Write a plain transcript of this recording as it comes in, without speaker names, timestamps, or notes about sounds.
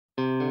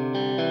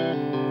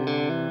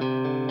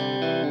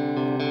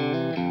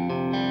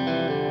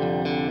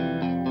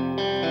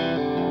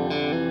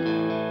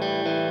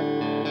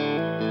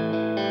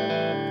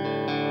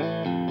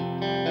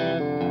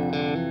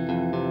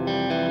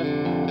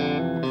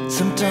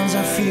Sometimes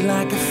I feel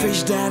like a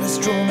fish that is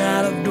thrown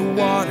out of the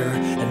water,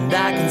 and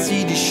I can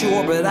see the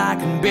shore but I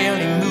can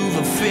barely move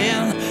a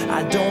fin.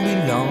 I don't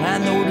belong, I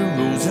know the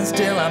rules, and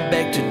still I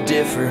beg to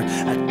differ.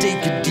 I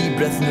take a deep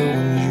breath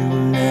knowing you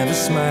will never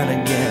smile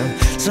again.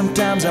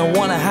 Sometimes I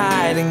wanna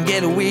hide and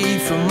get away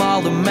from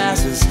all the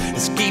masses,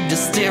 escape the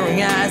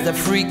staring eyes that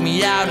freak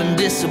me out and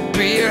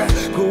disappear.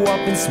 Go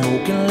up in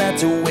smoke and let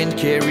the wind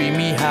carry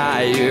me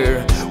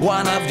higher.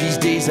 One of these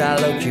days I'll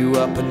look you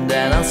up and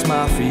then I'll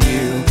smile for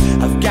you.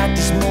 I've got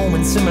these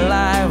moments in my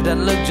life that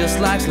look just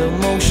like slow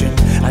motion.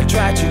 I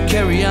try to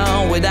carry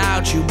on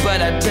without you,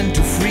 but I tend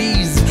to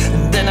freeze,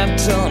 and then I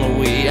turn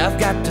away. I've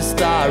got to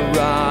start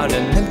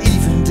running, and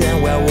even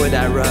then, where would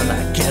I run?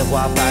 I can't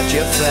wipe out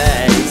your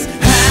face.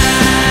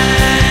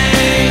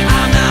 Hey,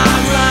 I'm not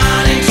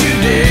running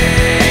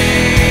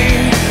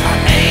today. I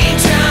ain't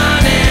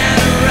turning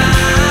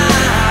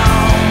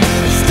around.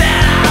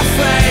 Instead I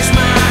face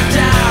my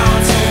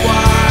doubts and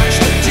watch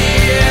the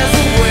tears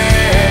away.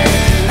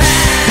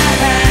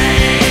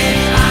 Hey,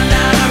 I'm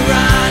not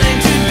running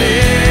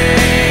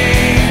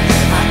today.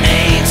 I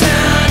ain't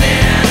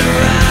turning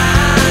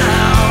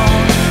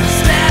around.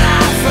 Instead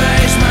I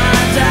face my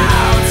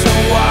doubts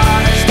and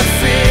watch the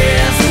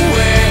fears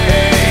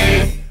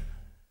away.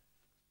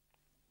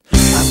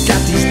 I've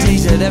got these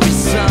days that every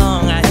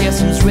song I hear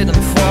seems written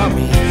for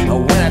me.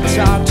 When I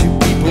talk to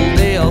people,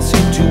 they all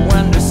seem to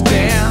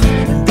understand.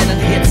 And then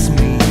it hits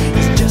me,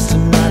 it's just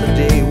another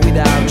day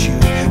without you,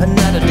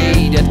 another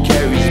day that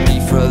carries me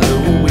further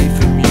away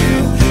from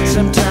you.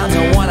 Sometimes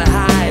I wanna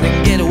hide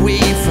and get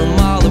away from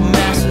all the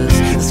masses,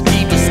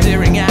 escape the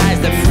staring eyes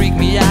that freak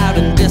me out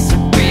and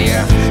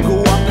disappear.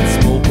 Go up and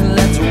smoke and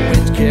let the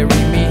wind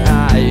carry me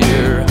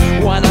higher.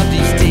 One of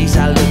these days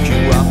I'll look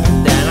you up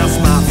and then I'll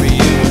smile for you.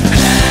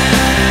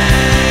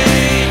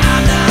 Hey,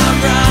 I'm not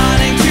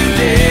running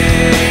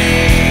today.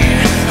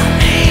 I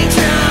ain't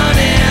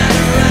turning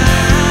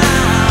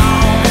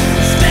around.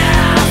 Instead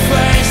I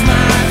face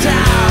my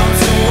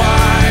doubts and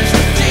watch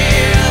the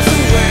tears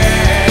away.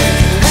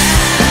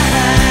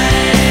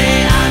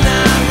 Hey, I'm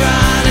not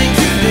running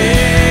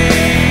today.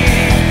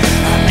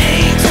 I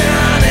ain't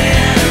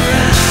turning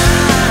around.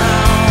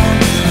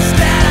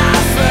 Instead I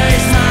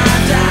face my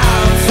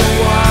doubts and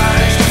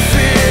watch the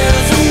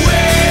fears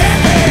away.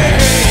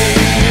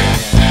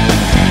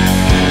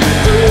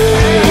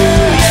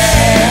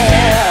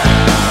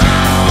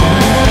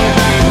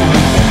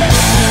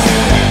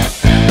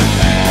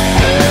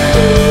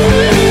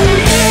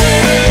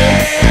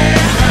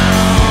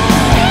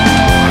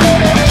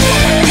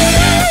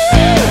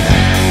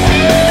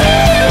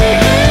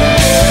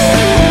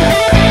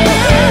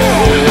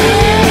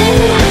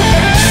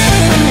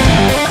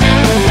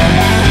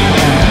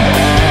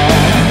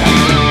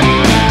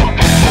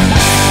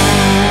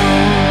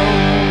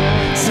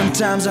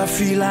 Sometimes I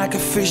feel like a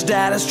fish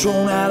that is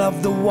thrown out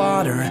of the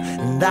water,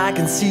 and I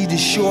can see the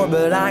shore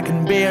but I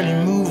can barely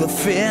move a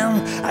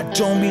fin. I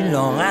don't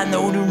belong, I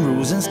know the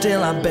rules, and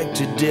still I beg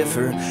to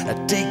differ. I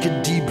take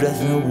a deep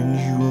breath knowing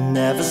you will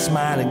never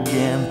smile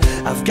again.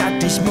 I've got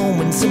these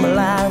moments in my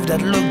life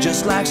that look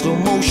just like slow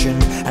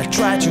motion. I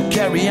try to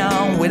carry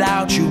on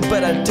without you,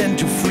 but I tend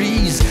to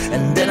freeze,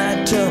 and then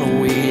I turn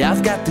away.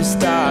 I've got to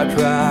start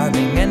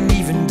running, and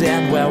even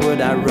then, where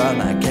would I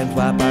run? I can't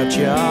wipe out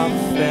your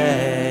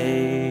face.